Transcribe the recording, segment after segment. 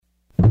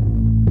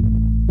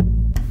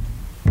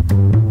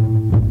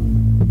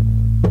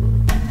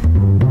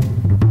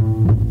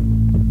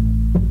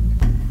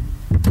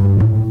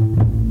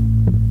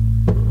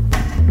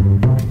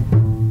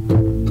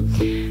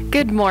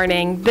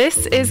morning.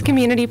 This is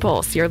Community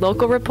Pulse, your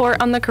local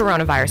report on the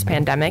coronavirus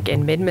pandemic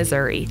in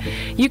mid-Missouri.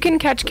 You can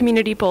catch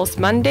Community Pulse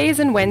Mondays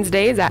and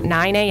Wednesdays at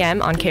 9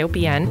 a.m. on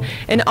KOPN,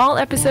 and all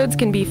episodes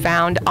can be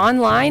found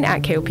online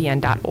at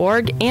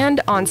kopn.org and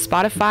on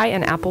Spotify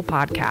and Apple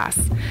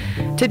Podcasts.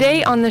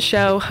 Today on the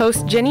show,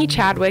 host Jenny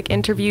Chadwick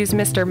interviews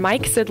Mr.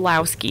 Mike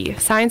Sidlowski,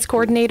 Science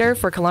Coordinator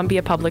for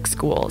Columbia Public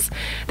Schools.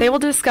 They will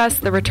discuss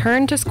the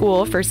return to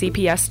school for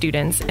CPS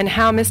students and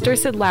how Mr.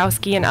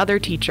 Sidlowski and other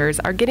teachers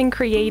are getting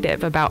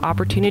creative about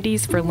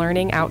opportunities for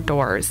learning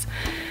outdoors.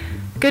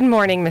 Good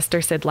morning, Mr.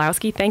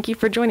 Sidlowski. Thank you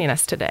for joining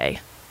us today.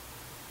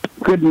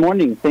 Good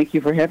morning. Thank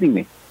you for having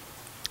me.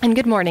 And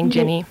good morning,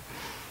 Jenny.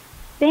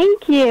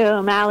 Thank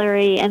you,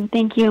 Mallory, and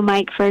thank you,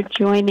 Mike, for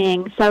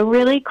joining. So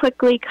really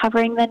quickly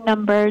covering the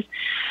numbers.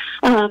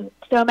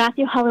 So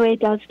Matthew Holloway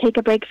does take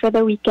a break for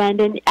the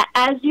weekend, and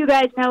as you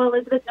guys know,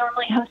 Elizabeth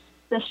normally hosts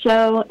the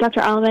show, Dr.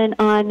 Alleman,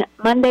 on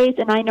Mondays,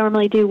 and I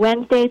normally do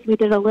Wednesdays. We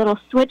did a little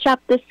switch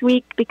up this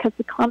week because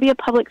the Columbia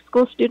Public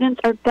School students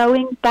are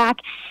going back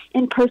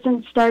in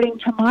person starting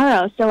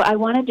tomorrow. So I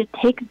wanted to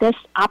take this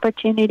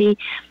opportunity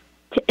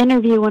to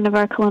interview one of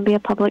our Columbia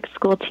Public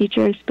School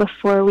teachers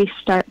before we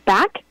start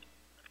back.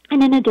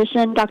 And in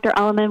addition, Dr.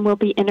 Alleman will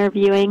be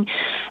interviewing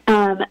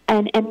an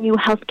MU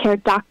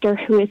healthcare doctor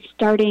who is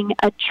starting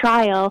a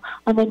trial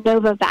on the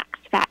Novavax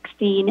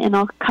vaccine, and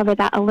I'll cover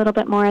that a little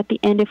bit more at the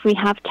end if we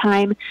have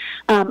time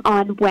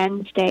on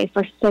Wednesday,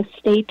 so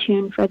stay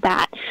tuned for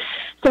that.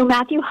 So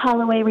Matthew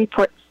Holloway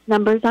reports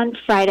numbers on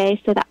Friday,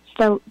 so that's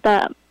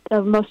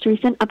the most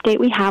recent update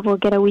we have. We'll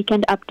get a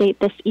weekend update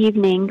this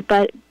evening,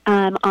 but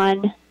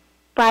on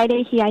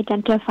Friday, he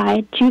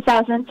identified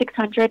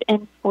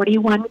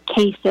 2,641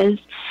 cases,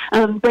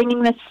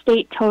 bringing the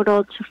state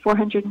total to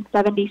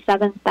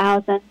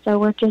 477,000. So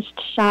we're just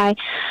shy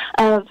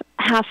of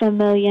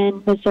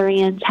 500,000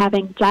 Missourians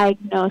having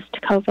diagnosed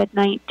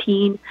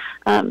COVID-19.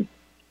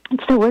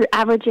 So we're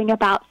averaging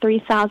about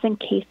 3,000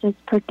 cases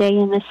per day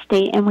in the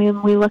state. And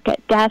when we look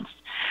at deaths,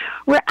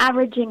 we're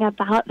averaging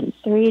about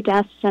 3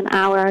 deaths an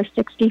hour.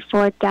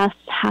 64 deaths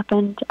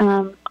happened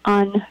on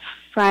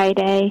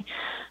Friday.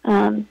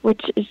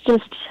 Which is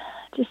just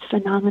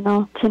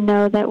phenomenal to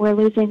know that we're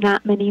losing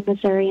that many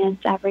Missourians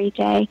every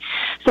day.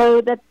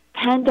 So the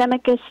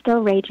pandemic is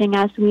still raging,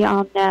 as we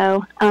all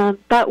know,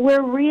 but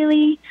we're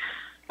really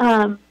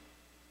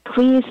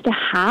pleased to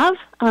have,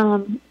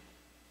 the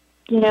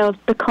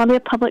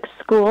Columbia Public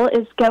School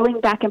is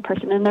going back in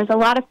person, and there's a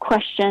lot of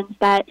questions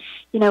that,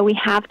 we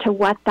have to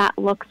what that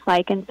looks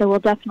like, and so we'll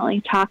definitely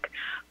talk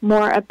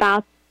more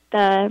about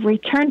the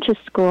return to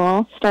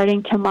school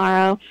starting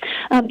tomorrow.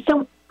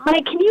 So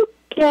Mike, can you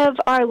give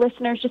our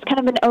listeners just kind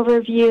of an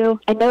overview?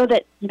 I know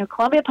that,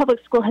 Columbia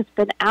Public School has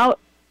been out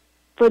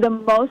for the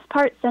most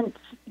part since,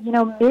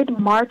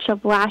 mid-March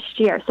of last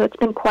year. So it's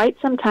been quite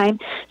some time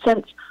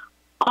since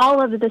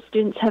all of the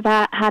students have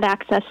had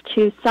access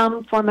to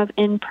some form of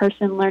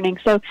in-person learning.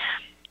 So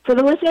for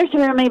the listeners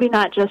who are maybe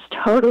not just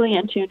totally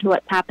in tune to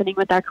what's happening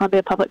with our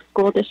Columbia Public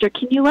School District,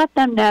 can you let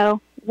them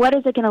know what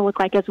is it going to look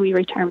like as we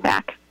return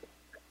back?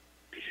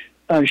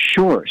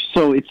 Sure.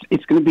 So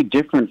it's going to be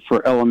different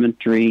for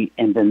elementary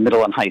and then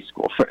middle and high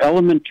school. For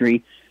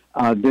elementary,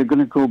 they're going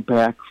to go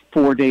back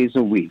 4 days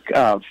a week.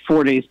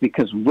 4 days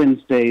because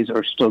Wednesdays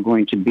are still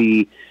going to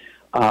be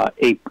a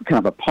kind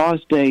of a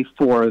pause day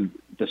for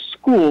the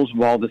schools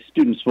while the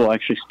students will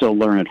actually still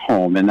learn at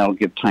home, and that'll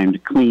give time to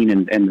clean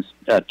and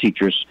the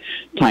teachers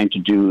time to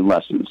do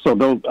lessons. So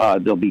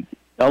they'll be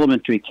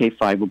elementary,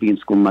 K-5 will be in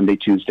school Monday,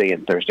 Tuesday,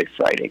 and Thursday,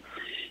 Friday.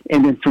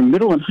 And then for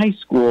middle and high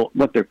school,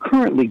 what they're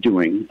currently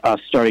doing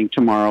starting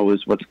tomorrow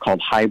is what's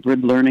called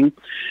hybrid learning.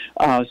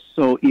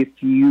 So if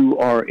you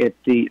are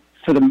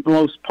for the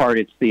most part,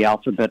 it's the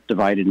alphabet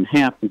divided in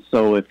half. And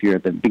so if you're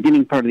at the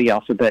beginning part of the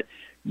alphabet,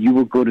 you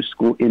will go to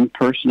school in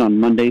person on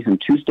Mondays and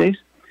Tuesdays.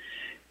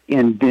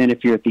 And then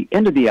if you're at the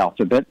end of the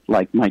alphabet,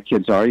 like my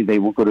kids are, they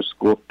will go to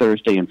school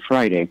Thursday and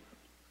Friday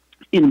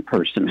in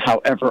person.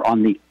 However,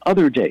 on the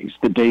other days,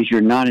 the days you're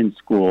not in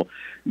school,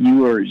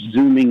 you are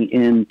zooming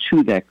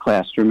into that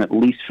classroom, at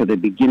least for the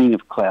beginning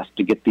of class,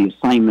 to get the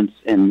assignments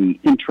and the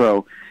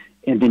intro,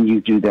 and then you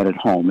do that at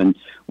home. And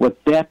what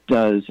that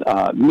does,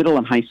 middle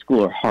and high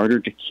school are harder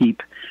to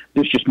keep.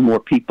 There's just more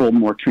people,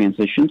 more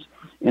transitions.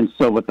 And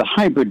so what the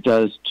hybrid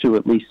does to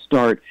at least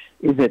start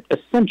is it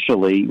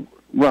essentially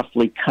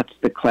roughly cuts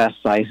the class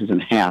sizes in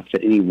half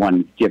at any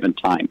one given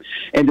time.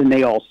 And then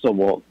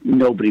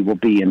nobody will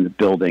be in the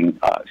building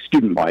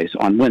student-wise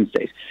on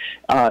Wednesdays.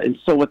 And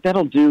so what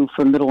that'll do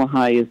for middle and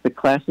high is the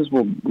classes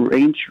will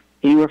range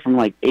anywhere from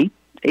like eight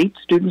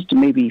students to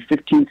maybe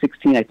 15,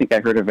 16. I think I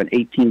heard of an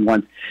 18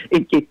 once.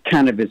 It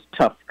kind of is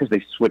tough because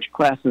they switch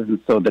classes, and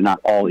so they're not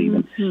all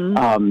even.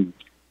 Mm-hmm.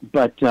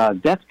 But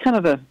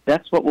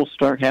that's what will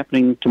start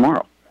happening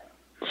tomorrow.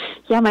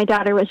 Yeah, my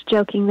daughter was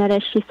joking that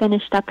as she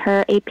finished up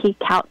her AP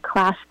Calc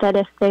class, that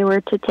if they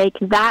were to take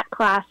that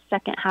class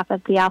second half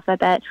of the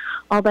alphabet,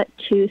 all but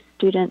 2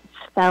 students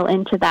fell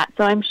into that.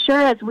 So I'm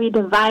sure as we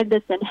divide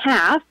this in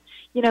half,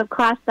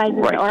 class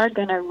sizes are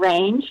going to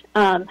range.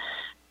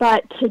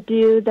 but to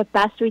do the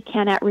best we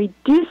can at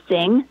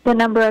reducing the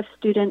number of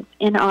students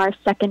in our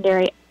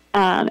secondary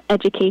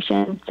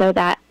education, so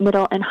that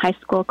middle and high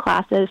school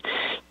classes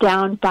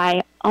down by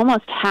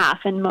almost half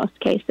in most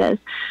cases.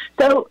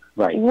 So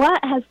what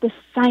has the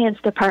science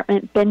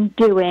department been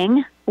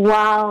doing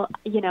while,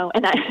 and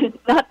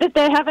not that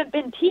they haven't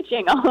been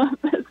teaching all of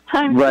this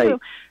time too,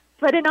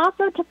 but and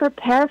also to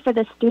prepare for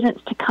the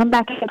students to come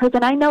back in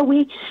person. I know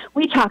we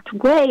talked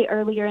way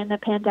earlier in the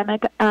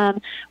pandemic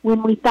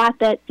when we thought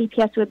that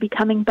CPS would be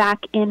coming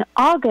back in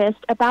August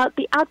about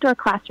the outdoor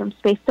classroom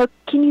space. So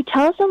can you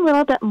tell us a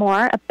little bit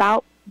more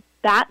about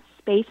that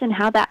space and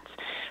how that's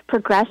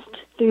progressed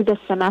through this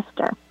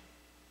semester?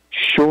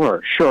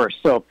 Sure.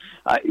 So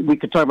we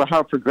could talk about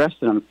how it progressed.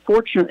 And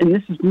unfortunately, and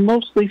this is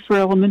mostly for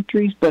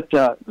elementaries, but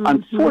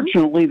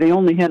unfortunately, they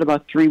only had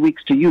about 3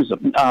 weeks to use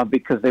them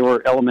because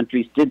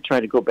elementaries did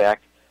try to go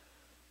back.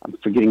 I'm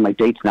forgetting my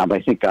dates now, but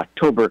I think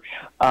October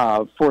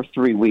for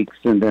 3 weeks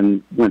and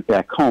then went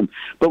back home.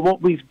 But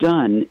what we've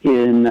done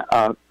in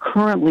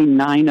currently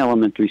 9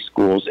 elementary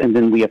schools, and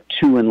then we have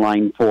 2 in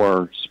line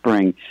for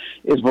spring,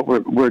 is what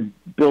we're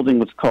building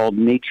what's called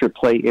nature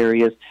play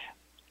areas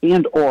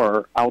and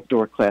or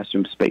outdoor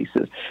classroom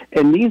spaces.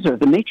 And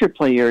the nature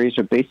play areas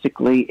are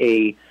basically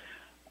a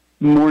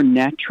more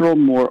natural,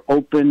 more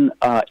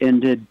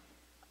open-ended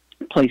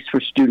place for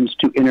students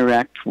to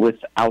interact with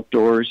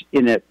outdoors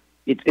in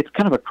it's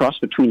kind of a cross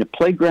between a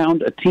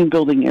playground, a team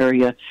building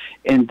area,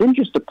 and then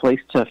just a place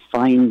to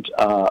find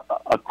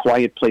a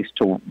quiet place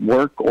to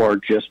work or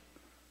just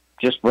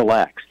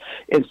relax.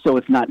 And so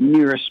it's not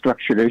near as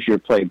structured as your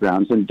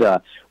playgrounds. And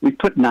we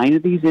put 9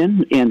 of these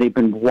in, and they've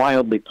been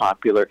wildly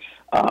popular.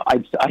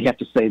 I have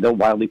to say they're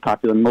wildly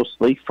popular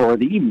mostly for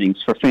the evenings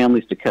for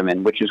families to come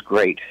in, which is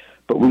great.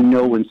 But we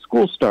know when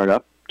schools start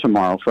up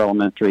tomorrow for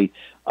elementary,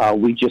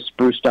 we just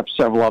spruced up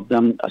several of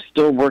them,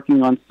 still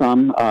working on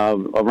some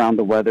around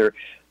the weather,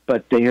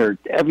 but they are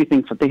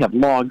everything. They have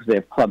logs, they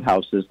have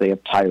clubhouses, they have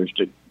tires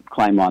to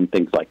climb on,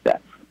 things like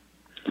that.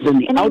 Then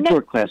the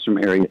outdoor classroom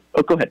area,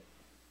 go ahead.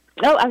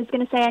 Oh, I was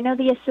going to say, I know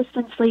the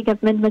Assistance League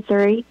of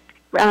Mid-Missouri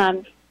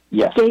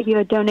gave you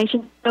a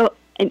donation. So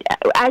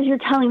as you're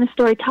telling the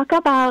story, talk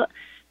about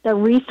the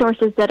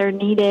resources that are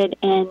needed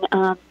and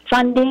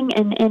funding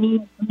and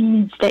any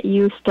needs that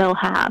you still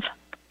have.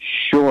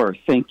 Sure,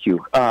 thank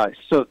you.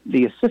 So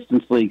the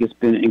Assistance League has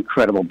been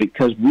incredible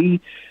because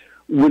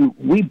when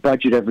we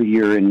budget every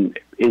year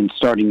in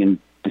starting in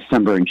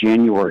December and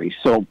January,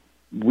 so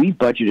we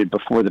budgeted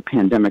before the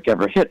pandemic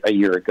ever hit a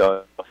year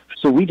ago.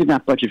 So we did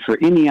not budget for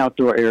any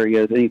outdoor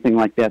areas, anything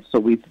like that. So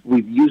we've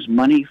used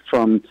money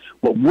from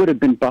what would have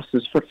been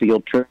buses for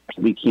field trips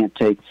we can't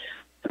take.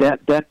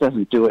 That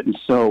doesn't do it. And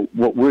so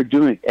what we're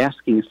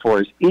asking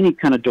for is any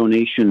kind of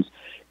donations.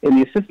 And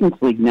the Assistance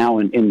League now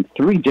in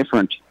 3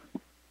 different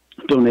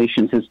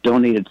donations has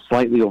donated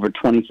slightly over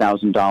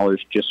 $20,000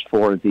 just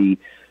for these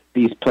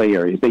play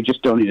areas. They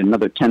just donated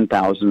another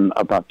 $10,000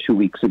 about 2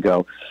 weeks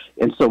ago.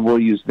 And so we'll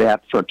use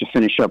that to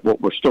finish up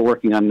what we're still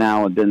working on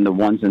now, and then the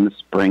ones in the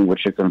spring,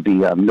 which are going to be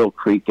Mill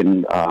Creek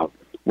and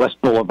West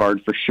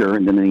Boulevard for sure,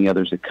 and then any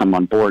others that come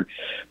on board.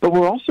 But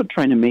we're also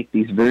trying to make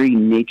these very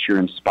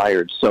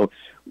nature-inspired. So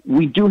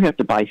we do have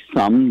to buy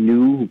some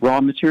new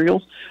raw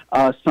materials,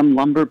 some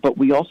lumber, but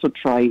we also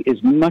try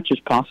as much as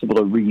possible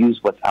to reuse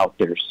what's out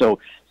there. So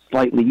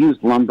slightly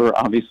used lumber,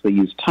 obviously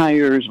used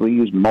tires, we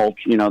use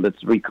mulch,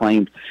 that's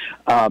reclaimed.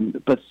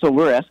 But so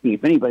we're asking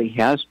if anybody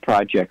has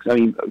projects. I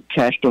mean,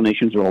 cash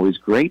donations are always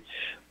great,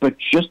 but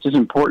just as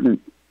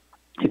important,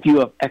 if you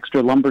have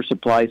extra lumber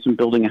supplies from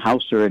building a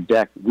house or a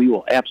deck, we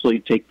will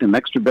absolutely take them.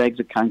 Extra bags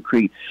of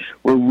concrete.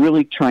 We're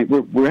really trying,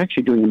 we're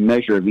actually doing a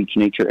measure of each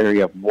nature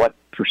area of what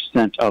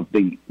 % of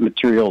the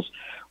materials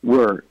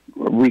were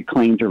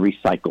reclaimed or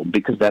recycled,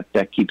 because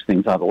that keeps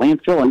things out of the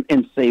landfill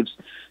and saves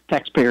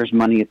taxpayers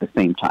money at the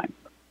same time.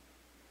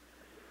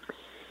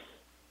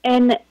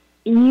 And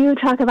you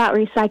talk about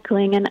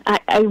recycling, and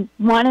I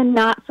want to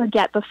not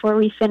forget before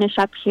we finish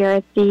up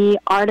here the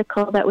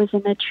article that was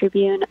in the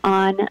Tribune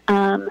on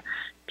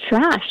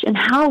trash and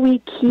how we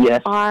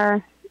keep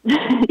our. Can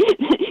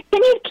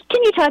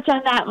you touch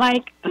on that,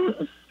 Mike?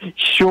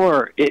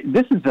 Sure.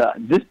 This is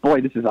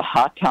a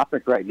hot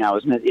topic right now,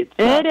 isn't it?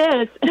 It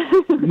is.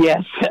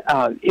 Yes.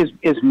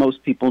 As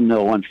most people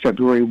know, on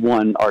February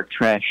 1, our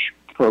trash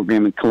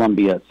program in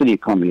City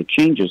of Columbia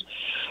changes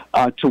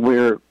to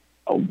where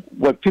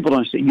what people don't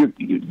understand,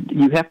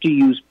 you have to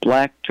use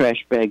black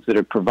trash bags that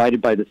are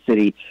provided by the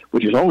city,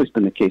 which has always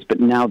been the case, but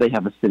now they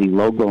have a city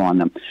logo on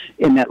them.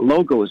 And that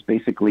logo is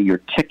basically your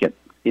ticket,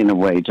 in a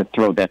way, to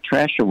throw that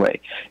trash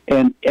away.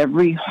 And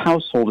every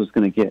household is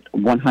going to get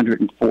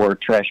 104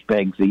 trash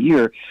bags a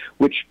year,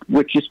 which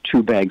is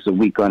 2 bags a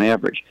week on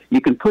average.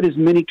 You can put as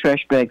many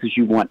trash bags as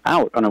you want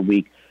out on a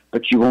week,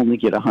 but you only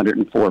get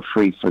 104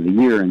 free for the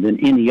year. And then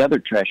any other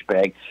trash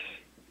bag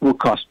will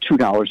cost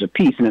 $2 a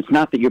piece. And it's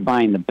not that you're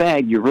buying the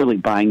bag, you're really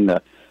buying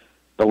the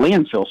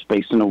landfill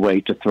space in a way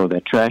to throw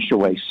that trash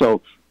away.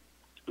 So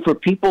for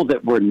people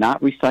that were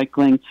not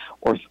recycling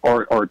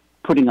or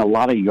putting a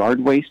lot of yard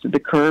waste at the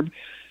curb,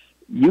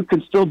 you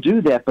can still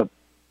do that, but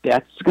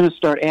that's going to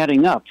start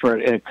adding up for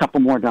a couple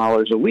more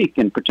dollars a week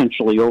and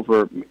potentially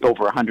over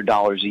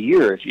 $100 a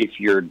year if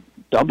you're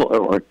double,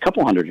 or a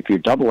couple hundred if you're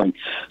doubling.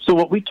 So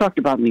what we talked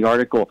about in the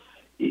article,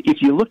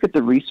 if you look at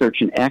the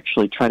research and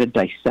actually try to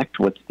dissect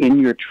what's in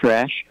your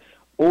trash,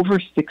 over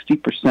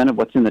 60% of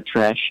what's in the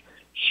trash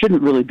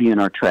shouldn't really be in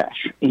our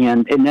trash.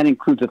 And that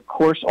includes, of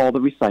course, all the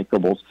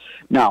recyclables.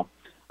 Now,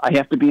 I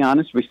have to be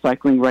honest,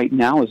 recycling right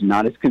now is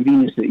not as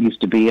convenient as it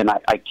used to be, and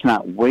I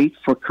cannot wait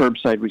for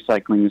curbside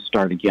recycling to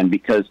start again,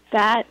 because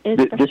that is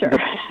for sure.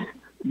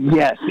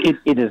 Yes,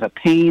 it is a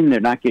pain.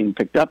 They're not getting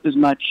picked up as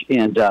much,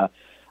 and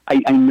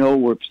I know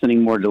we're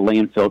sending more to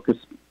landfill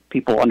because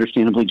people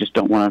understandably just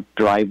don't want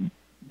to drive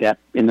that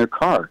in their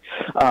car.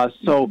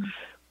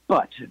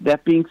 But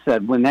that being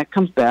said, when that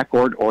comes back,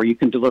 or you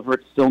can deliver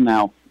it still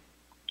now,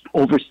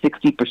 over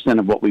 60%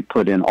 of what we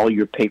put in, all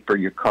your paper,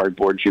 your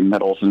cardboard, your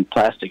metals, and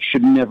plastic,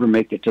 should never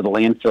make it to the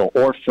landfill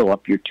or fill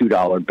up your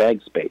 $2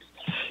 bag space.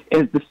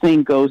 As the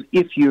saying goes,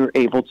 if you're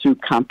able to,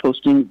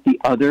 composting the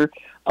other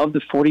of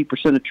the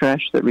 40% of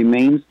trash that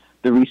remains,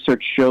 the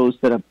research shows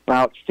that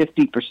about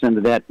 50%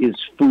 of that is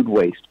food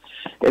waste.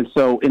 And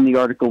so in the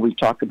article we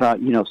talk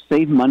about,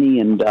 save money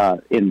in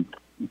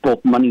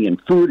both money in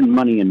food and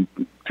money in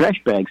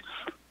trash bags.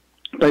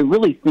 By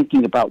really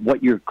thinking about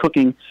what you're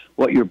cooking,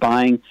 what you're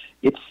buying,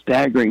 it's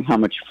staggering how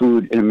much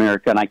food in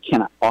America, and I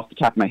cannot, off the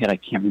top of my head, I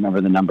can't remember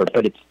the number,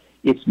 but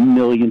it's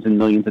millions and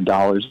millions of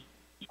dollars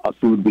of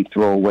food we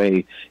throw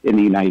away in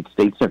the United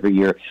States every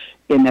year,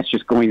 and that's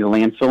just going to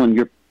landfill, and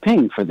you're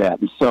paying for that.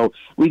 And so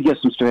we give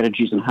some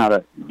strategies on how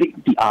to,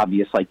 the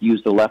obvious, like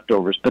use the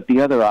leftovers, but the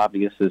other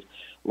obvious is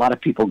a lot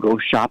of people go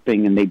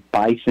shopping and they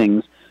buy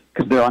things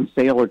because they're on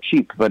sale or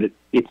cheap, but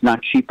it's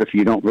not cheap if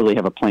you don't really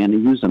have a plan to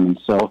use them. And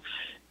so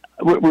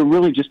we're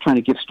really just trying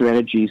to give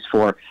strategies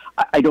for,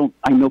 I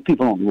know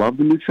people don't love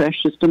the new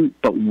trash system,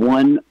 but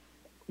one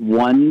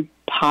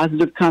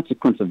positive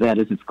consequence of that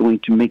is it's going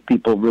to make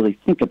people really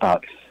think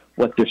about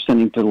what they're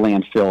sending to the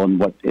landfill and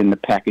what in the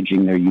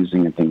packaging they're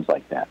using and things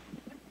like that.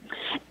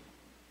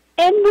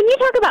 And when you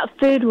talk about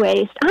food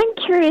waste, I'm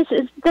curious,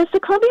 does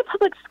the Columbia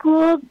Public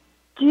School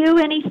do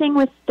anything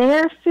with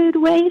their food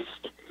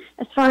waste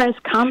as far as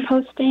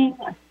composting?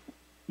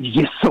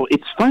 Yes, so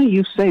it's funny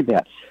you say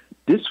that.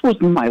 This was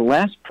my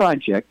last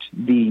project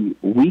the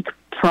week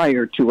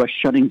prior to us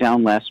shutting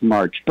down last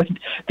March, but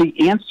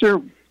the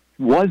answer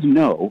was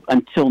no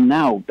until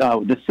now.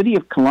 The City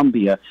of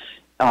Columbia,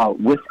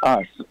 with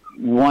us,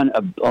 won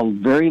a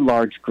very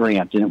large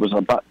grant, and it was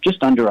about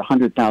just under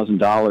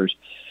 $100,000.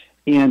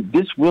 And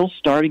this will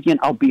start again.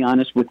 I'll be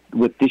honest,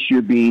 with this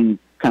year being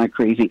kind of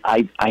crazy,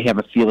 I have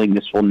a feeling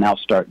this will now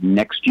start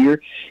next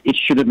year. It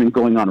should have been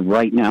going on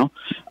right now.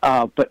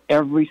 But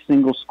every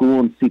single school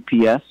in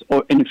CPS,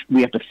 and if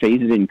we have to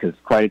phase it in because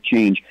it's quite a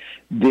change,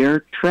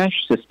 their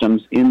trash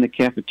systems in the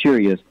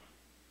cafeterias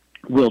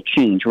will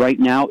change. Right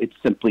now, it's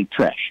simply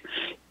trash.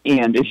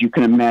 And as you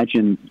can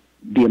imagine,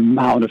 the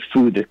amount of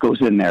food that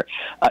goes in there,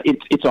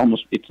 it's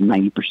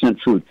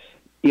 90% food.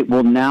 It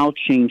will now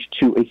change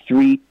to a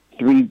three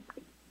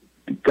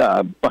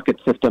bucket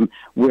system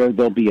where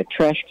there'll be a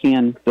trash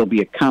can, there'll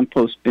be a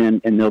compost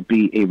bin, and there'll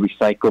be a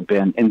recycle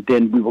bin. And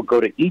then we will go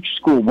to each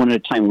school one at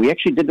a time. We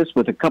actually did this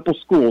with a couple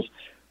schools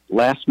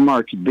last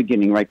March,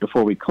 beginning right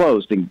before we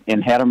closed,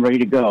 and had them ready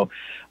to go.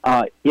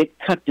 It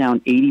cut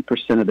down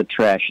 80% of the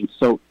trash. And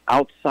so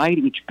outside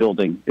each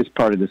building, as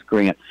part of this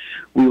grant,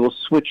 we will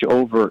switch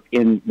over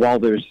while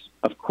there's,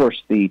 of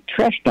course, the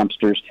trash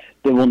dumpsters,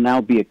 there will now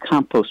be a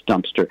compost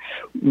dumpster.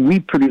 We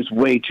produce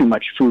way too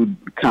much food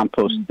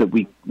compost that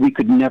we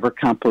could never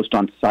compost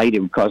on site.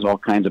 It would cause all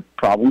kinds of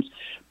problems.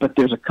 But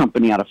there's a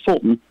company out of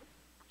Fulton,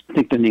 I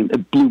think the name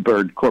is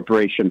Bluebird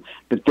Corporation,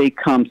 that they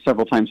come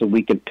several times a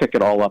week and pick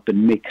it all up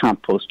and make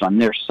compost on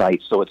their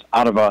site. So it's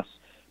out of us,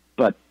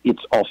 but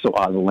it's also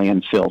out of the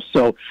landfill.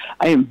 So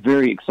I am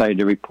very excited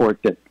to report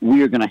that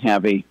we are going to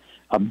have a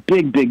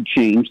big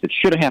change that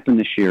should have happened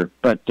this year,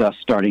 but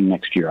starting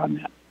next year on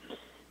that.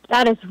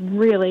 That is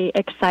really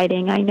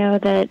exciting. I know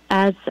that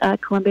as a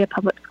Columbia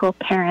Public School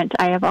parent,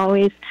 I have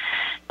always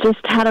just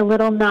had a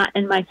little knot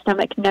in my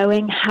stomach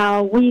knowing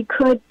how we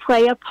could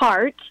play a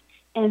part,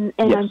 and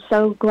yes. I'm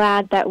so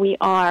glad that we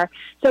are.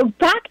 So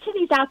back to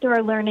these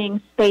outdoor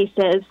learning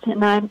spaces,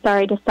 and I'm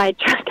sorry to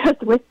sidetrack us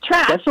with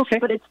trash. That's okay.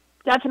 But it's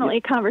definitely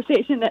a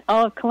conversation that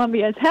all of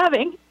Columbia is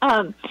having.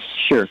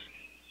 Sure.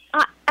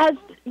 As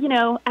you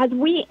know, as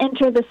we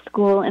enter the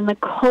school in the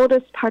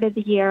coldest part of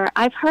the year,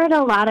 I've heard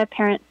a lot of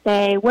parents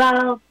say,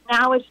 well,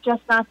 now is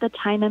just not the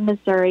time in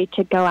Missouri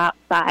to go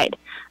outside.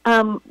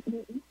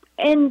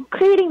 In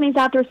creating these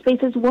outdoor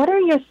spaces, what are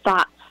your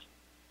thoughts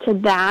to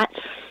that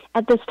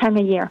at this time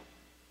of year?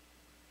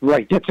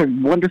 Right. That's a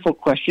wonderful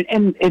question,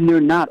 and they're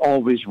not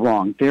always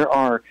wrong.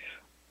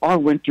 Our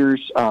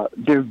winters,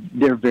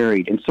 they're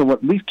varied. And so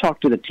what we've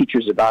talked to the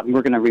teachers about, and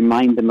we're going to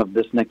remind them of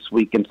this next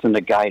week and send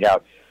a guide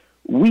out,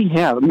 we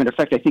have, as a matter of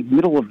fact, I think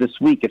middle of this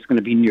week it's going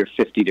to be near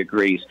 50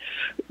 degrees.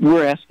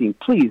 We're asking,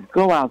 please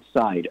go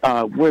outside,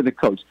 wear the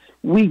coats.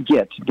 We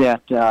get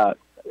that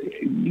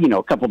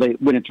a couple days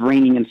when it's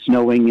raining and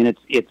snowing and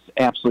it's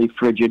absolutely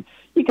frigid,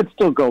 you can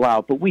still go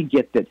out, but we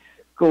get that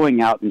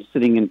going out and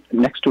sitting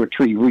next to a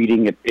tree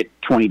reading at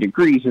 20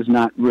 degrees is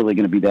not really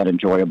going to be that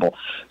enjoyable.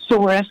 So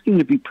we're asking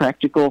to be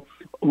practical.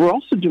 We're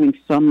also doing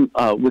some,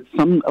 with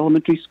some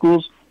elementary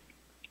schools.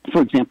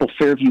 For example,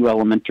 Fairview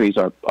Elementary is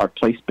our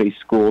place-based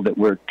school that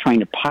we're trying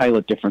to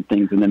pilot different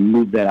things and then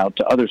move that out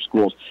to other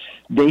schools.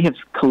 They have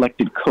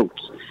collected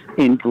coats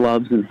and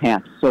gloves and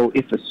hats. So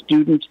if a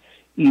student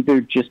either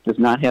just does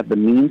not have the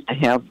means to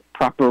have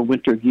proper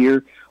winter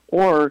gear,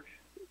 or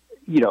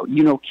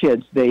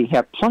kids, they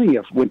have plenty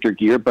of winter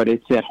gear, but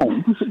it's at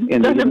home.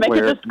 And doesn't make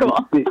it to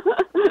school.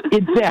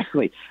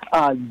 Exactly.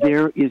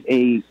 There is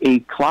a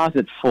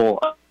closet full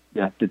of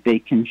that they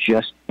can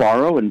just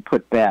borrow and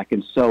put back.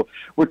 And so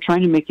we're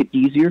trying to make it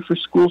easier for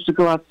schools to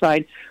go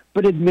outside.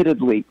 But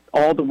admittedly,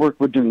 all the work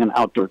we're doing in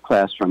outdoor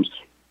classrooms,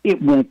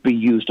 it won't be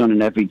used on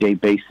an everyday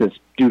basis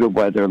due to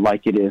weather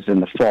like it is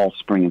in the fall,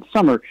 spring, and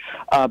summer.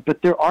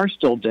 But there are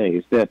still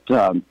days that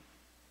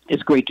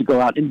it's great to go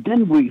out. And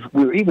then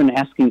we're even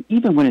asking,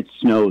 even when it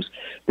snows,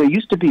 there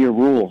used to be a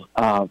rule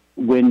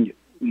when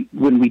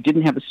we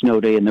didn't have a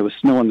snow day and there was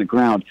snow on the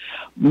ground,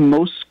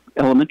 most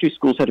elementary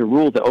schools had a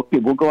rule that, okay,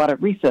 we'll go out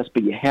at recess,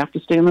 but you have to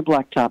stay on the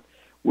blacktop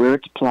where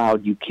it's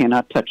plowed. You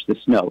cannot touch the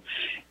snow.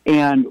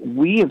 And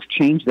we have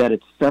changed that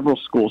at several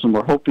schools, and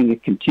we're hoping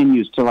it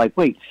continues to,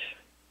 wait,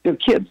 they're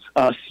kids.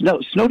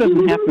 Snow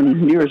doesn't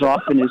happen near as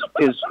often as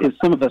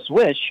some of us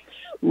wish.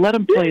 Let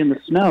them play in the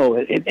snow.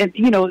 And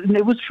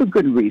it was for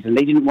good reason.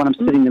 They didn't want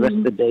them sitting the rest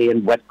of the day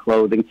in wet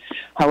clothing.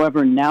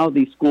 However, now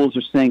these schools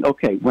are saying,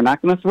 okay, we're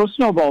not going to throw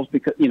snowballs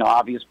because,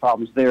 obvious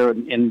problems there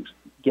and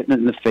getting it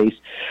in the face.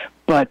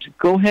 But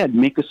go ahead,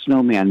 make a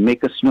snowman,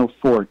 make a snow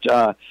fort.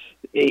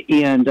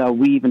 And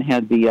we even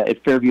had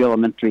at Fairview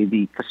Elementary,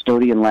 the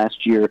custodian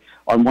last year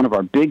on one of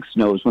our big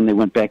snows when they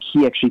went back,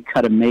 he actually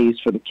cut a maze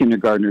for the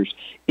kindergartners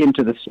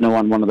into the snow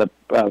on one of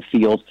the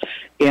fields,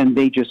 and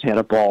they just had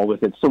a ball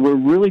with it. So we're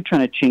really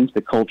trying to change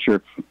the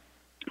culture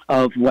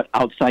of what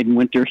outside in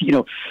winter,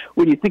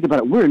 when you think about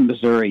it, we're in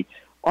Missouri.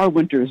 Our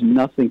winter is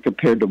nothing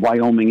compared to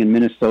Wyoming and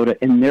Minnesota,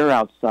 and they're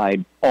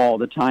outside all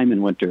the time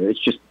in winter. It's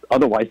just,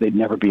 otherwise they'd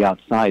never be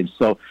outside.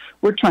 So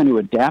we're trying to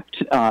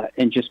adapt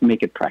and just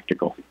make it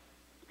practical.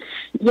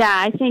 Yeah,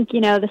 I think,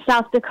 the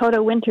South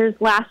Dakota winters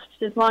last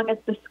as long as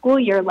the school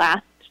year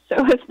lasts.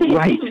 So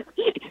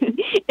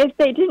if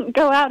they didn't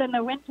go out in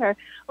the winter,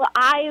 well,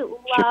 I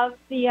love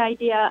the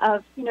idea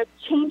of,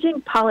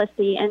 changing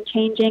policy and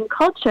changing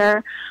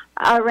culture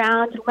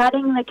around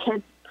letting the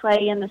kids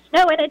play in the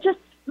snow. And it just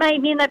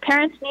might mean that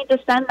parents need to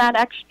send that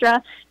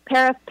extra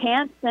pair of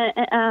pants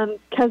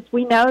because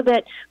we know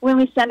that when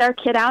we send our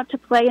kid out to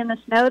play in the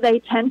snow, they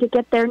tend to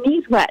get their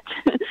knees wet.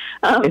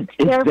 Exactly.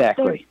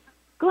 Their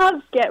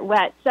gloves get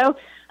wet. So,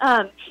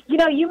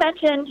 you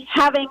mentioned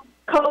having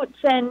coats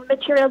and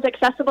materials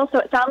accessible, so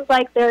it sounds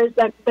like there's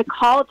the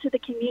call to the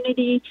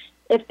community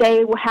if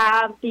they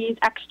have these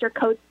extra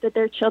coats that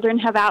their children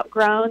have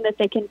outgrown, that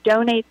they can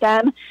donate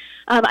them.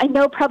 I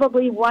know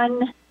probably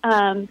one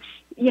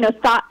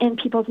thought in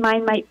people's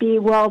mind might be,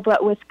 well,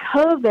 but with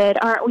COVID,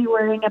 aren't we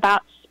worrying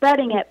about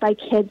spreading it by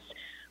kids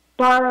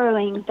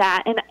borrowing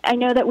that? And I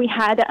know that we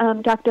had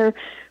Dr.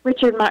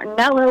 Richard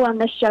Martinello on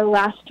the show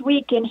last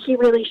week, and he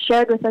really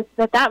shared with us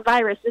that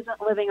virus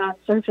isn't living on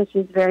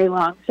surfaces very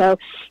long. So,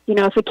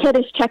 if a kid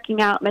is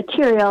checking out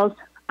materials,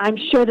 I'm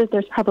sure that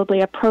there's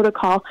probably a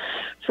protocol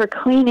for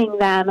cleaning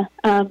them.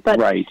 But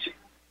right.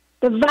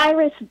 The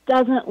virus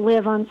doesn't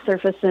live on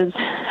surfaces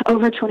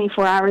over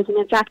 24 hours, and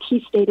in fact,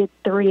 he stated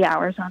 3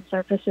 hours on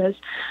surfaces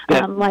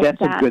that's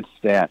that. A good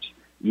stat.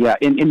 Yeah,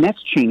 and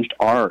that's changed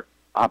our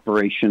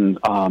operation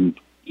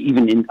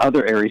even in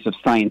other areas of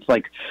science.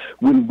 Like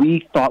when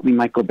we thought we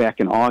might go back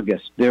in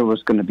August, there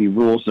was going to be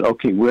rules that,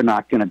 okay, we're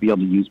not going to be able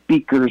to use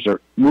beakers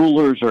or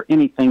rulers or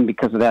anything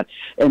because of that.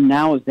 And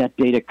now as that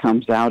data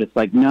comes out, it's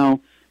like, no,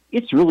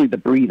 it's really the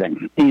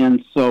breathing.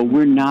 And so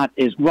we're not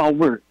as,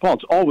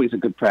 it's always a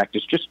good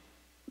practice, just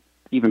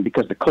even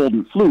because the cold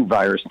and flu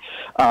virus,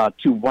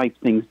 to wipe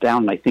things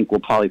down. And I think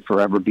we'll probably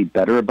forever be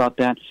better about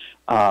that.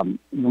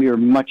 We're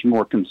much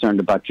more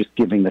concerned about just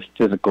giving the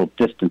physical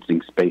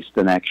distancing space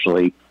than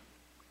actually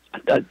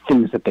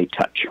things that they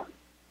touch.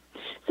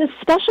 So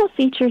special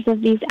features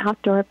of these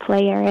outdoor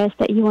play areas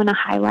that you want to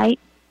highlight?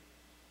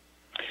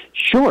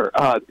 Sure.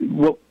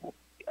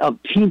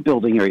 Team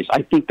building areas.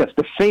 I think that's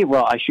the favorite.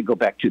 Well, I should go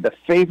back to the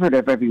favorite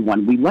of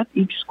everyone. We let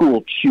each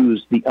school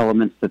choose the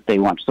elements that they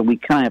want. So we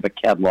kind of have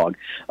a catalog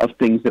of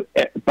things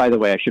that, by the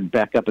way, I should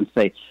back up and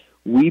say,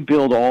 we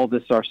build all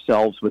this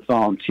ourselves with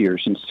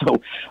volunteers. And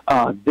so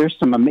there's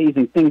some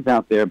amazing things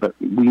out there, but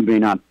we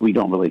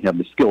don't really have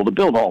the skill to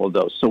build all of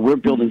those. So we're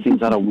building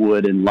things out of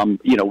wood and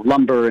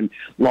lumber and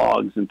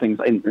logs and things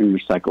and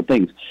recycled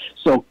things.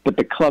 So, but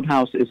the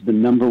clubhouse is the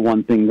number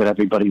one thing that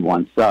everybody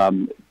wants.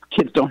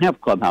 Kids don't have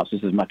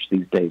clubhouses as much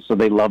these days, so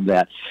they love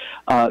that.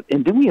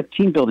 And then we have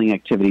team building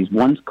activities.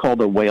 One's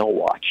called a whale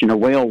watch. And a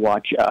whale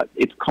watch,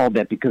 it's called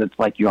that because it's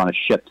like you're on a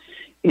ship.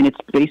 And it's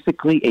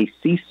basically a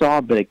seesaw,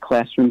 but a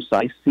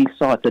classroom-sized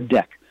seesaw at the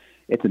deck.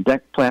 It's a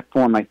deck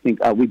platform. I think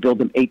we build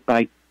them 8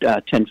 by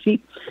 10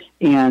 feet,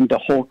 and the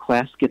whole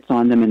class gets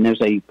on them, and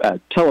there's a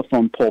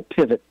telephone pole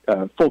pivot,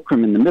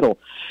 fulcrum in the middle.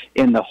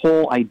 And the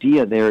whole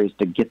idea there is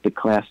to get the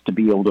class to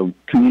be able to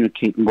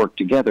communicate and work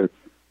together.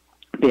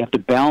 They have to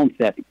balance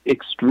that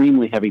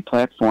extremely heavy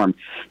platform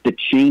that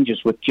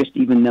changes with just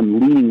even them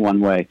leaning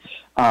one way.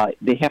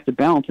 They have to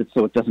balance it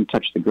so it doesn't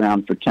touch the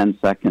ground for 10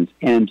 seconds.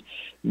 And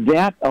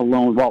that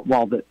alone,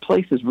 while the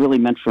place is really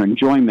meant for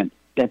enjoyment,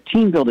 that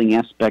team building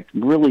aspect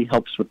really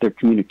helps with their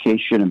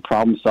communication and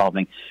problem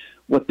solving.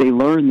 What they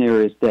learn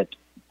there is that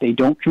they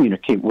don't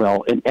communicate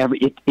well, and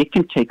it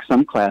can take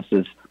some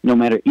classes, no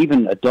matter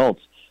even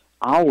adults,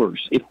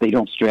 hours if they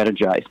don't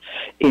strategize.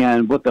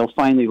 And what they'll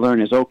finally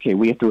learn is, okay,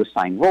 we have to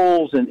assign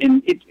roles,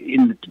 and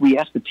we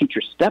ask the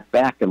teacher, step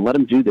back and let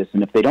them do this.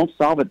 And if they don't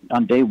solve it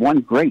on day one,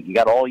 great, you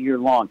got all year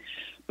long.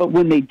 But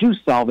when they do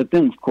solve it,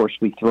 then of course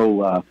we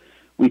throw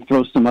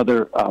some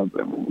other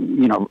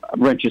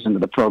wrenches into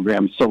the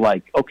program. So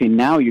like, okay,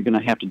 now you're going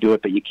to have to do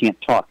it, but you can't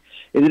talk.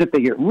 And then if they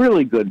get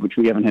really good, which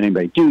we haven't had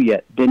anybody do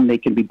yet, then they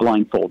can be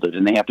blindfolded,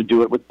 and they have to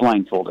do it with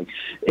blindfolding.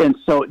 And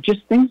so just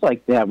things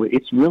like that.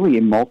 It's really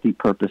a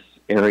multi-purpose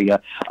area.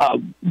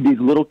 These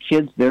little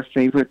kids, their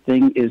favorite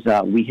thing is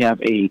we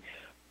have a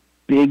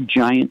big,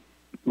 giant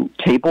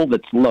table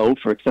that's low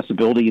for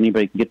accessibility.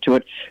 Anybody can get to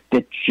it.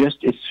 That just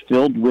is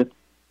filled with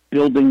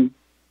building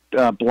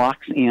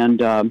blocks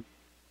and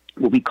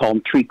what we call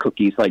them tree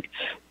cookies, like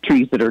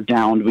trees that are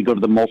downed. We go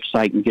to the mulch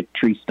site and get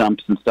tree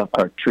stumps and stuff,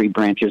 or tree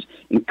branches,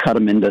 and cut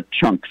them into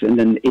chunks. And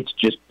then it's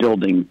just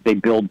building. They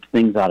build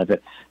things out of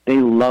it. They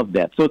love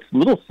that. So it's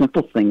little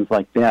simple things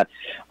like that.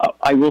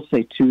 I will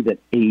say, too, that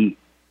a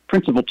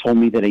principal told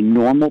me that a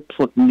normal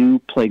new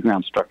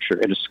playground structure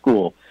at a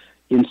school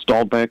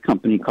installed by a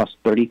company costs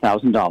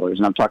 $30,000.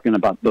 And I'm talking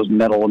about those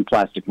metal and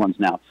plastic ones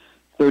now.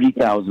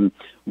 $30,000.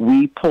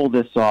 We pull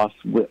this off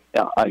with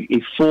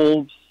a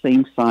full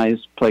same-size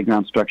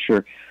playground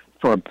structure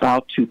for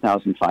about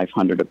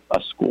 $2,500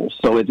 a school.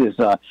 So it is,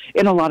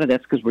 and a lot of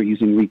that's because we're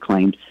using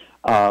reclaimed,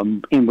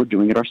 and we're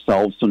doing it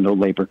ourselves, so no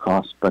labor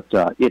costs. But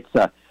it's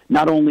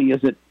not only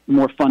is it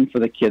more fun for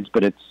the kids,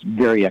 but it's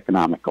very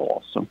economical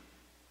also.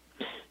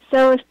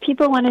 So if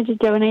people wanted to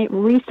donate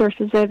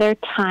resources or their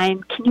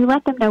time, can you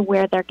let them know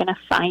where they're going to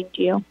find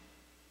you?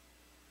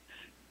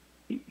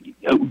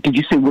 Did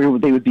you say where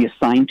they would be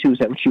assigned to? Is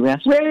that what you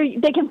asked? Where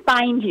they can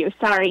find you.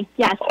 Sorry.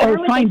 Yes.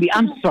 Oh, find me.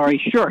 I'm sorry.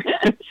 Sure.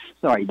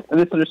 Sorry. I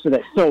misunderstood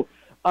that. So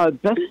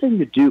best thing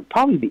to do,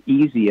 probably the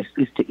easiest,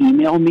 is to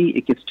email me.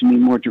 It gets to me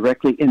more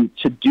directly. And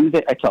to do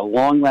that, it's a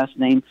long last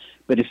name,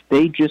 but if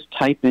they just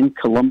type in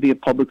Columbia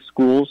Public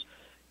Schools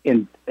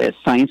in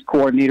science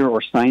coordinator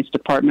or science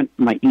department,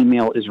 my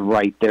email is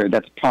right there.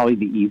 That's probably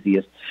the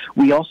easiest.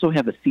 We also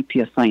have a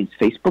CPS Science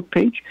Facebook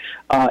page,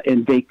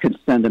 and they could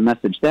send a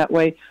message that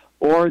way.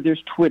 Or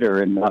there's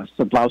Twitter, and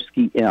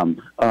Sablowski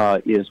M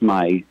is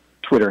my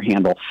Twitter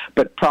handle.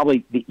 But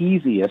probably the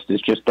easiest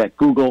is just that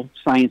Google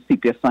Science,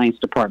 CPS Science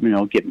Department,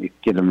 and it'll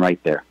get them right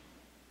there.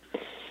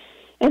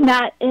 And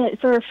that,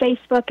 for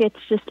Facebook, it's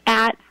just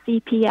at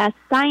CPS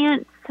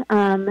Science,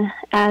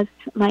 as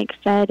Mike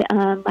said,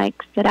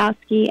 Mike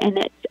Sadowski, and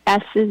it's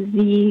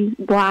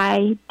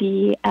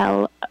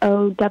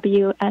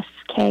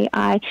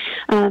SZYDLOWSKI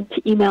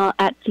to email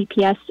at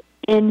CPS.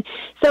 And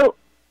so,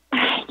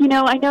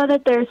 I know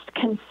that there's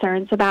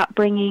concerns about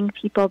bringing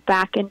people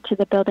back into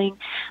the building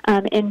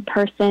in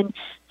person.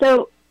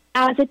 So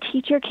as a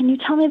teacher, can you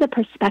tell me the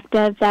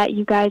perspective that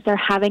you guys are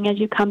having as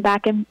you come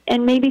back, and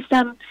maybe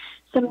some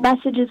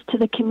messages to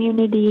the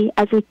community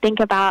as we think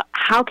about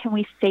how can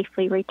we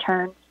safely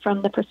return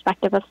from the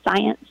perspective of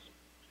science?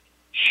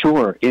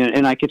 Sure.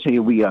 And I can tell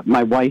you,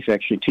 my wife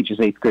actually teaches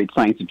 8th grade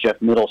science at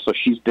Jeff Middle, so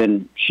she's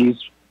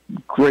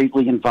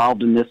greatly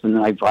involved in this, and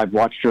I've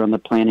watched her on the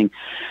planning.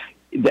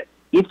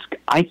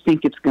 I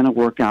think it's going to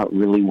work out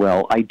really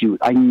well. I do.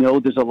 I know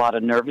there's a lot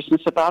of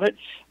nervousness about it.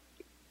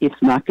 It's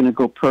not going to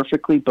go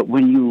perfectly, but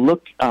when you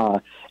look,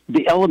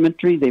 the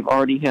elementary, they've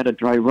already had a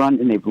dry run,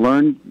 and they've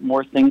learned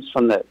more things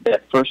from that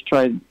first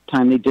time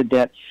they did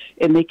that,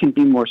 and they can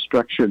be more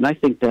structured, and I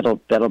think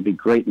that'll be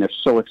great, and they're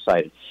so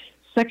excited.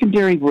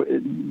 Secondary,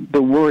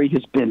 the worry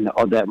has been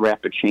that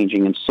rapid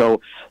changing, and so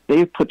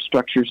they've put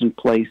structures in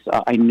place.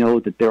 I know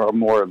that there are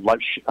more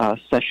lunch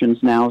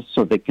sessions now,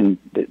 so they can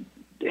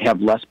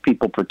have less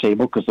people per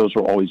table, because those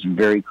were always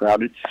very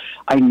crowded.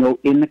 I know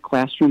in the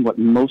classroom what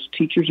most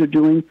teachers are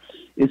doing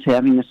is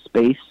having a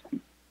space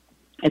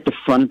at the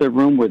front of the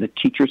room where the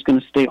teacher's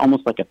going to stay,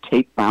 almost like a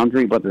tape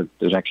boundary, whether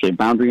there's actually a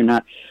boundary or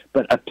not,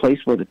 but a place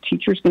where the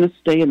teacher's going to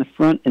stay in the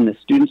front and the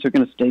students are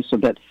going to stay, so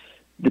that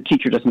the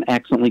teacher doesn't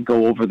accidentally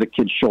go over the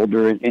kid's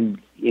shoulder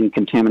and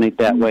contaminate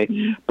that way.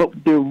 But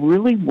they're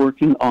really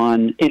working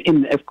on,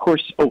 and of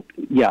course,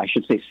 I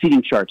should say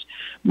seating charts.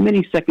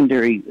 Many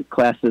secondary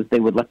classes, they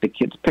would let the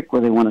kids pick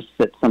where they want to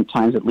sit,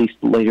 sometimes at least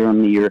later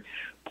in the year.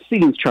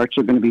 Seating charts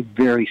are going to be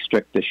very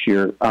strict this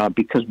year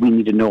because we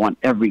need to know on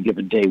every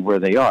given day where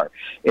they are.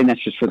 And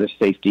that's just for their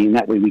safety, and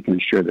that way we can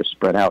ensure they're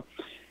spread out.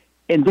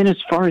 And then as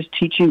far as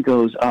teaching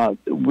goes,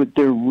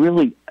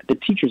 the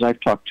teachers I've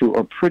talked to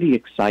are pretty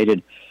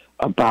excited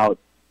about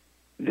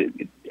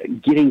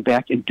getting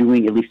back and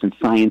doing, at least in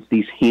science,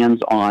 these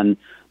hands-on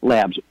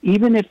labs.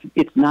 Even if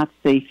it's not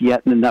safe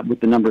yet and not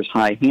with the numbers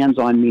high,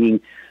 hands-on meaning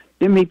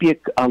there may be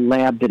a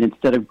lab that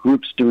instead of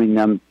groups doing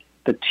them,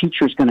 the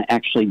teacher's going to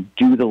actually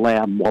do the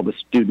lab while the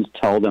students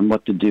tell them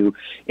what to do.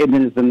 And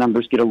then as the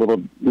numbers get a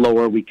little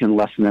lower, we can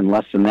lessen and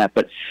lessen that.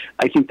 But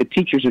I think the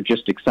teachers are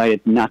just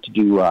excited not to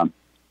do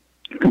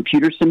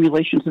computer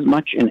simulations as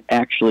much and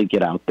actually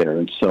get out there.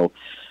 And so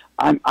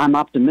I'm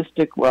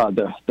optimistic. Well,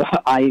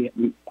 I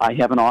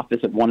have an office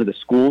at one of the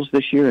schools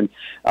this year, and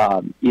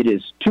it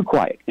is too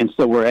quiet. And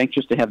so we're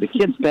anxious to have the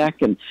kids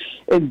back, and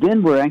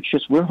then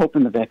we're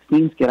hoping the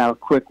vaccines get out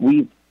quick.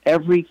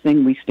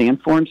 Everything we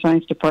stand for in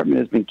science department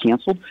has been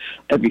canceled.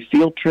 Every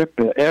field trip,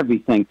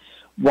 everything.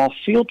 While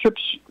field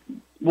trips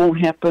won't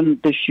happen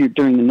this year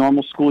during the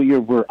normal school year,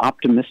 we're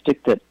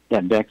optimistic that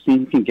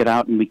vaccine can get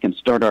out and we can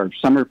start our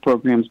summer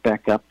programs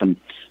back up and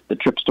the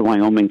trips to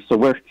Wyoming. So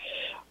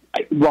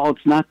while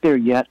it's not there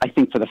yet, I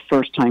think for the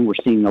first time we're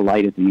seeing the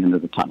light at the end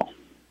of the tunnel.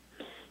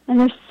 And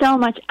there's so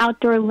much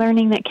outdoor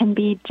learning that can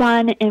be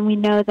done, and we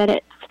know that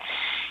it's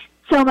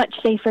so much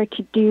safer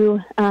to do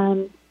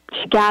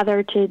to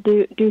gather, to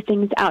do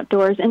things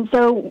outdoors. And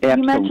so Absolutely.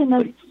 You mentioned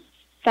the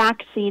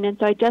vaccine, and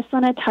so I just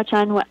want to touch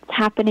on what's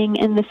happening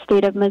in the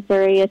state of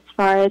Missouri as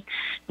far as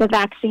the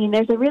vaccine.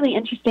 There's a really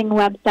interesting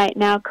website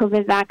now,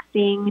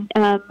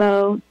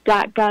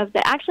 covidvaccine.mo.gov,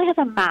 that actually has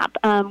a map.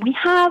 We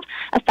have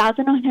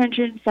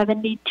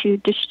 1,172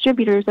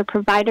 distributors or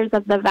providers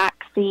of the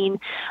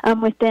vaccine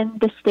within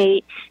the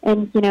state,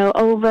 and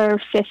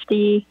over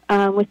 50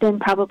 within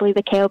probably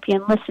the KOP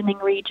and listening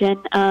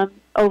region,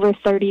 over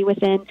 30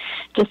 within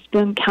just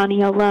Boone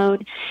County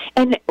alone.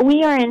 And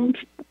we are in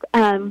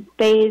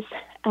phase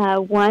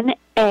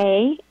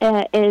 1A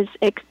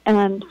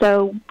and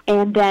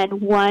then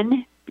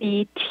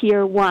 1B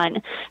Tier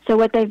 1. So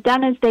what they've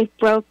done is they've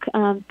broke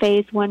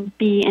phase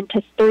 1B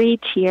into 3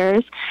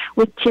 tiers,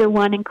 with Tier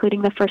 1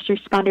 including the first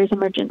responders,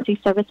 emergency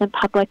service, and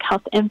public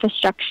health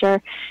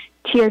infrastructure.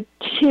 Tier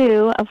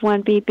 2 of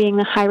 1B being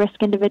the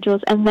high-risk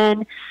individuals, and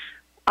then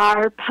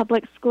our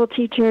public school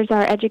teachers,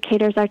 our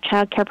educators, our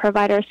child care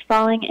providers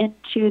falling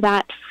into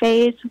that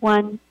phase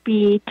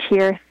 1B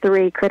Tier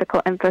 3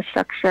 critical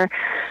infrastructure.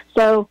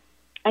 So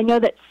I know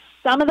that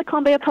some of the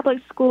Columbia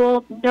Public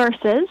School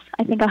nurses,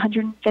 I think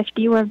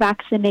 150 were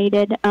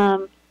vaccinated,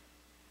 and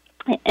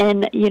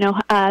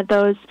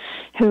those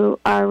who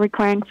are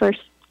required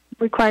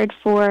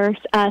for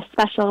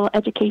special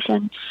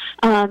education,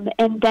 and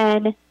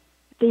then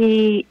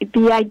the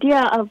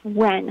idea of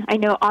when. I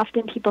know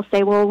often people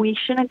say, well, we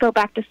shouldn't go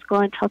back to school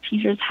until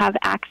teachers have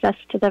access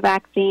to the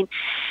vaccine.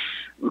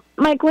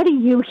 Mike, what are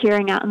you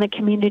hearing out in the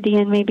community?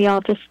 And maybe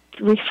I'll just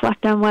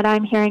reflect on what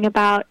I'm hearing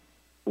about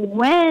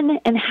when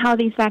and how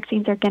these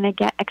vaccines are going to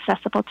get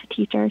accessible to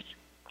teachers.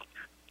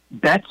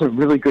 That's a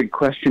really good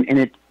question, and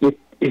it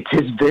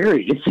has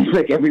varied. It seems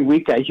like every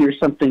week I hear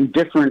something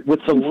different,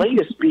 with the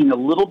latest being a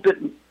little bit,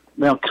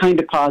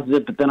 kind of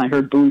positive, but then I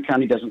heard Boone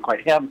County doesn't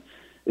quite have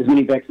as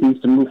many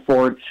vaccines to move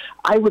forward.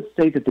 I would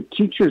say that the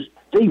teachers,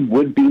 they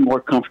would be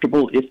more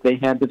comfortable if they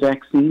had the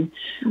vaccine.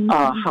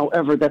 Mm-hmm.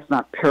 However, that's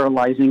not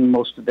paralyzing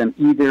most of them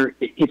either.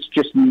 It's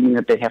just meaning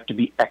that they have to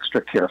be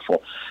extra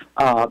careful.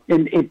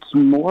 And it's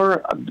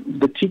more,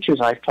 the teachers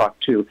I've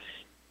talked to,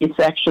 it's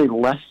actually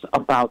less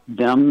about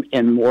them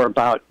and more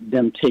about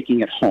them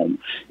taking it home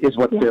is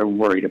what they're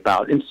worried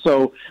about. And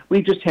so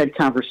we just had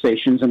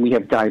conversations, and we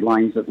have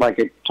guidelines that, like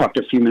I talked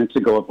a few minutes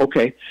ago, of,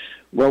 okay,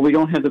 well, we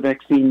don't have the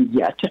vaccine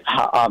yet,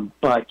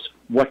 but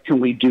what can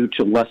we do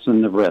to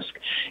lessen the risk?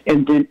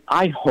 And then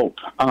I hope,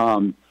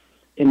 and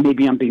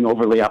maybe I'm being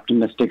overly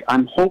optimistic,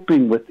 I'm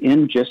hoping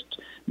within just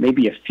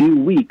maybe a few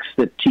weeks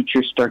that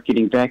teachers start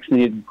getting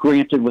vaccinated.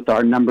 Granted, with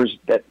our numbers,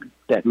 that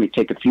may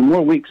take a few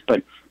more weeks,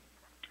 but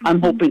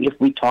I'm hoping if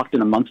we talked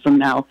in a month from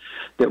now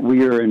that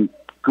we are in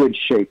good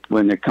shape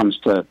when it comes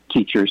to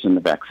teachers and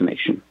the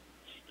vaccination.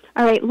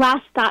 All right,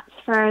 last thoughts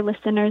for our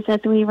listeners as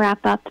we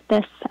wrap up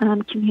this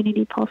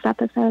Community Pulse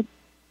episode.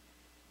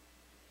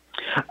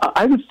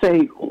 I would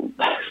say,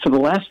 for the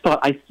last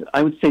thought,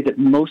 I would say that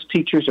most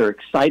teachers are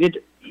excited,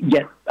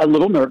 yet a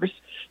little nervous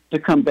to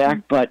come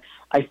back, but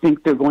I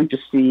think they're going to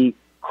see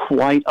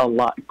quite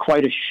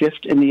a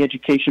shift in the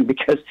education,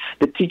 because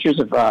the teachers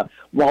have,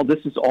 while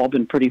this has all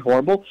been pretty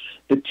horrible,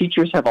 the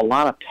teachers have a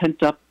lot of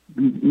pent-up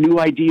new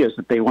ideas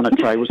that they want to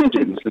try with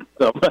students. And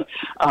so,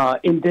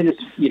 and then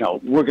it's,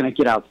 we're going to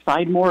get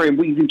outside more, and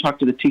we even talk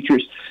to the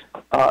teachers.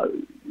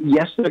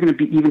 Yes, they're going to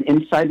be even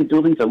inside the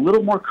buildings a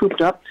little more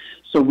cooped up,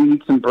 so we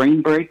need some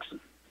brain breaks.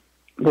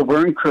 What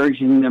we're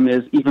encouraging them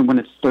is, even when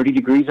it's 30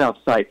 degrees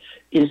outside,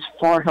 it is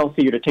far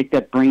healthier to take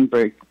that brain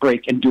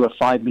break and do a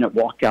 5-minute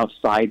walk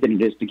outside than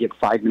it is to get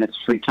 5 minutes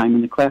free time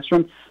in the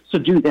classroom. So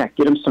do that.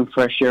 Get them some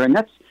fresh air. And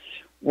that's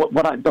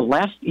the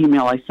last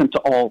email I sent to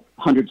all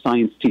 100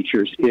 science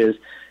teachers is,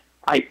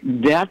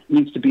 that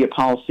needs to be a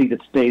policy that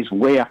stays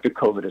way after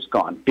COVID is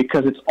gone,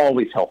 because it's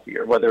always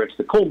healthier, whether it's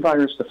the cold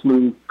virus, the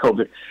flu,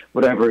 COVID,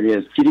 whatever it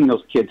is, getting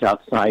those kids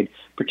outside,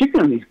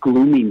 particularly in these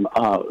gloomy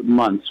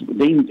months.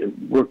 They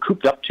were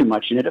cooped up too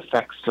much, and it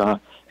affects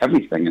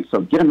everything. And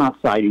so get them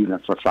outside even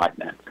for 5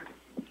 minutes.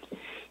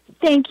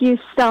 Thank you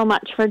so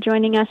much for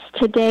joining us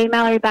today.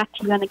 Mallory, back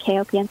to you in the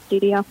KOPN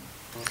studio.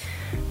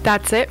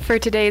 That's it for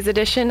today's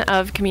edition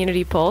of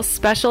Community Pulse.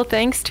 Special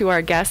thanks to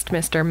our guest,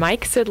 Mr.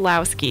 Mike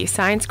Sidlowski,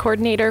 Science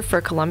Coordinator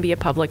for Columbia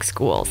Public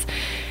Schools.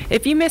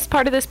 If you missed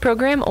part of this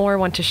program or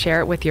want to share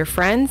it with your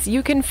friends,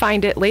 you can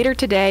find it later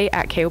today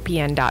at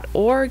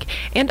kopn.org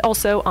and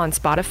also on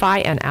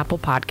Spotify and Apple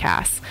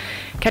Podcasts.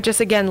 Catch us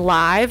again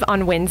live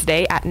on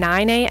Wednesday at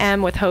 9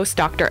 a.m. with host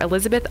Dr.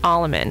 Elizabeth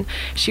Alleman.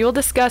 She will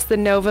discuss the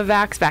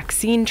Novavax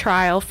vaccine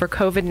trial for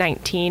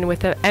COVID-19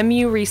 with a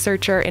MU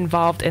researcher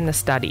involved in the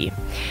study.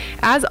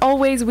 As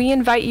always, we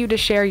invite you to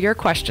share your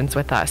questions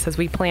with us as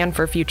we plan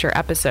for future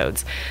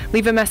episodes.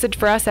 Leave a message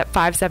for us at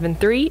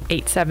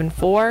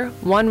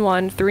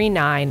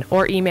 573-874-1139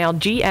 or email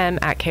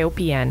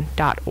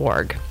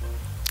gm@kopn.org.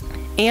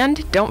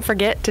 And don't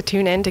forget to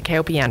tune in to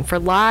KOPN for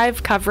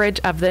live coverage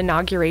of the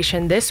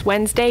inauguration this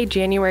Wednesday,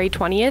 January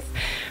 20th,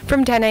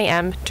 from 10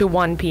 a.m. to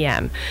 1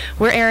 p.m.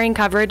 We're airing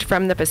coverage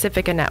from the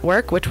Pacifica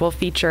Network, which will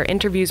feature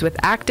interviews with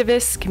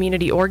activists,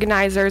 community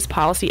organizers,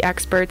 policy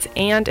experts,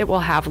 and it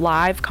will have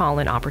live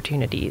call-in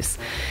opportunities.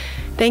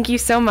 Thank you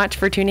so much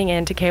for tuning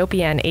in to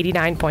KOPN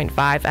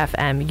 89.5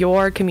 FM,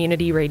 your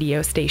community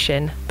radio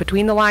station.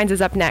 Between the Lines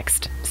is up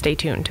next. Stay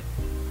tuned.